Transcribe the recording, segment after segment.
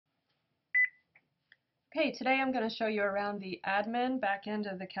Okay, today I'm going to show you around the admin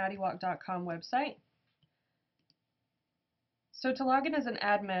backend of the CaddieWalk.com website. So to log in as an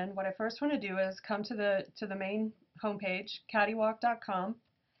admin, what I first want to do is come to the main homepage, CaddieWalk.com,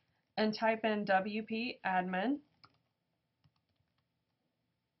 and type in WP admin.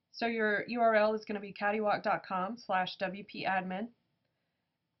 So your URL is going to be CaddieWalk.com/WP admin,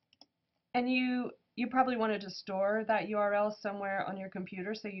 and you probably wanted to store that URL somewhere on your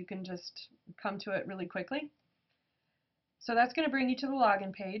computer so you can just come to it really quickly. So that's going to bring you to the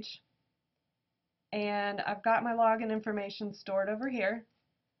login page. And I've got my login information stored over here,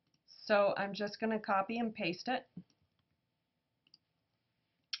 so I'm just going to copy and paste it.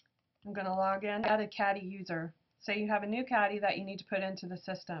 I'm going to log in, add a Caddie user. Say you have a new Caddie that you need to put into the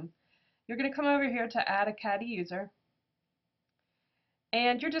system. You're going to come over here to add a Caddie user,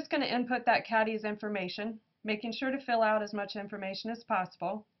 and you're just going to input that Caddie's information, making sure to fill out as much information as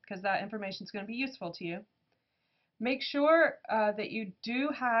possible because that information is going to be useful to you. Make sure that you do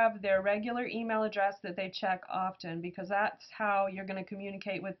have their regular email address that they check often, because that's how you're going to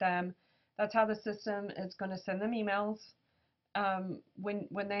communicate with them. That's how the system is going to send them emails when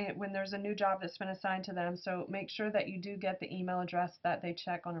there's a new job that's been assigned to them. So make sure that you do get the email address that they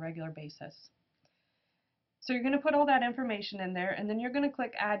check on a regular basis. So you're going to put all that information in there, and then you're going to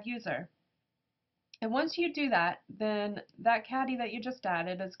click Add User. And once you do that, then that Caddie that you just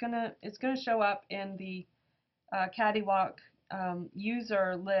added is going to show up in the CaddieWalk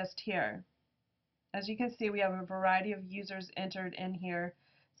user list here. As you can see, we have a variety of users entered in here.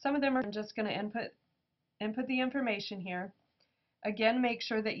 Some of them are just going to input the information here. Again, make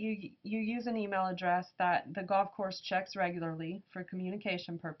sure that you use an email address that the golf course checks regularly for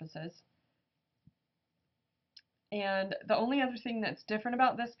communication purposes. And the only other thing that's different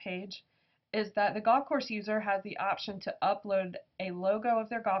about this page is that the golf course user has the option to upload a logo of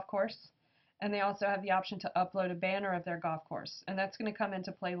their golf course, and they also have the option to upload a banner of their golf course. And that's going to come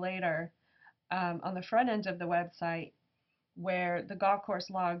into play later on the front end of the website, where the golf course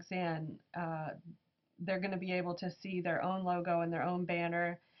logs in. They're going to be able to see their own logo and their own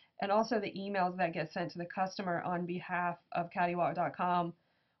banner, and also the emails that get sent to the customer on behalf of CaddieWalk.com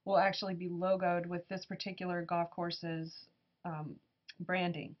will actually be logoed with this particular golf course's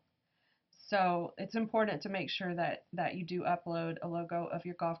branding. So it's important to make sure that you do upload a logo of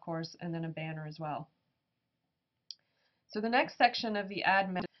your golf course and then a banner as well. So the next section of the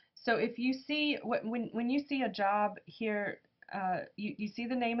admin, so if you see, when you see a job here, you see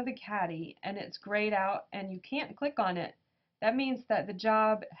the name of the Caddie and it's grayed out and you can't click on it, that means that the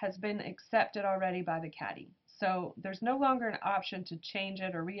job has been accepted already by the Caddie. So there's no longer an option to change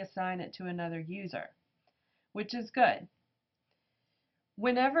it or reassign it to another user, which is good.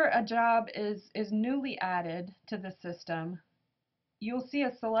 Whenever a job is newly added to the system, you'll see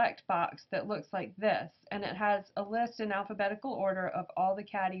a select box that looks like this, and it has a list in alphabetical order of all the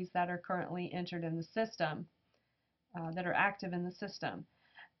Caddies that are currently entered in the system, that are active in the system.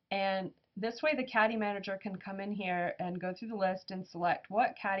 And this way the Caddie manager can come in here and go through the list and select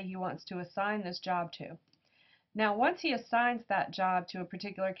what Caddie he wants to assign this job to. Now, once he assigns that job to a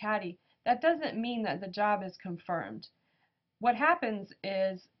particular Caddie, that doesn't mean that the job is confirmed. What happens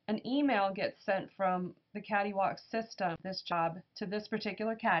is an email gets sent from the CaddieWalk system, this job, to this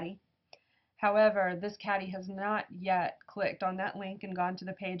particular Caddie. However, this Caddie has not yet clicked on that link and gone to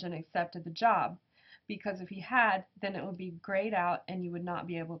the page and accepted the job, because if he had, then it would be grayed out and you would not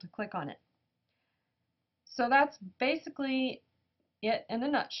be able to click on it. So that's basically it in a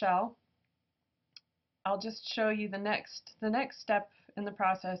nutshell. I'll just show you the next step in the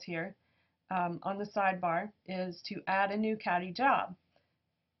process here. On the sidebar is to add a new Caddie job.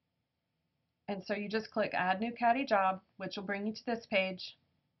 And so you just click Add New Caddie Job, which will bring you to this page.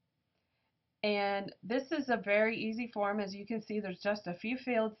 And this is a very easy form. As you can see, there's just a few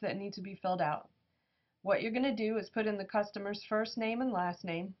fields that need to be filled out. What you're going to do is put in the customer's first name and last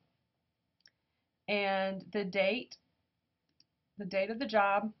name, and the date of the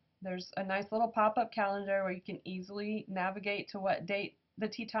job. There's a nice little pop-up calendar where you can easily navigate to what date the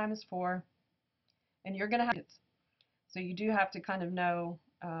tee time is for. And you're going to have it. So you do have to kind of know,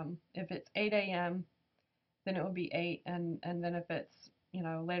 if it's 8 a.m., then it will be 8, and then if it's,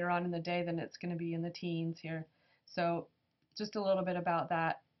 later on in the day, then it's going to be in the teens here. So just a little bit about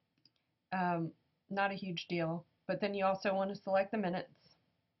that. Not a huge deal. But then you also want to select the minutes,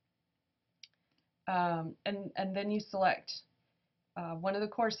 and then you select one of the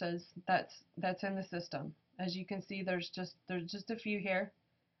courses that's in the system. As you can see, there's just a few here.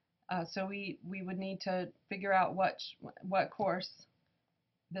 So we would need to figure out what course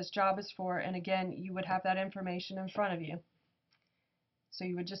this job is for, and again, you would have that information in front of you. So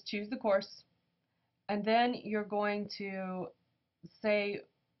you would just choose the course, And then you're going to say,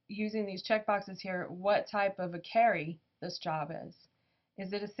 using these checkboxes here, what type of a carry this job is.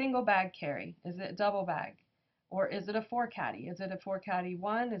 Is it a single bag carry? Is it double bag? Or is it a 4 caddy? Is it a 4 caddy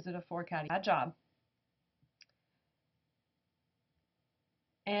 1? Is it a 4 caddy job?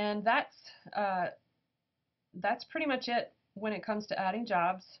 And that's pretty much it when it comes to adding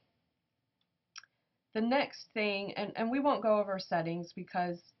jobs. The next thing, and we won't go over settings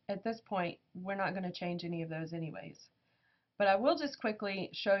because at this point we're not going to change any of those anyways. But I will just quickly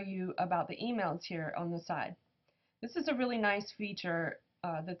show you about the emails here on the side. This is a really nice feature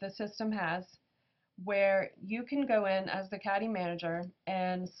that the system has, where you can go in as the Caddy manager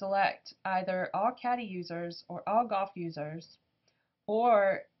and select either all Caddy users or all golf users,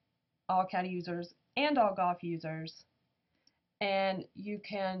 or all Caddy users and all golf users, and you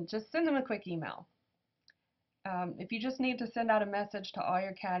can just send them a quick email. If you just need to send out a message to all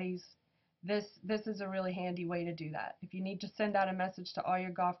your caddies, this is a really handy way to do that. If you need to send out a message to all your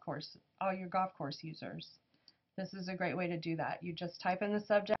golf course users, this is a great way to do that. You just type in the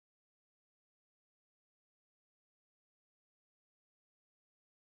subject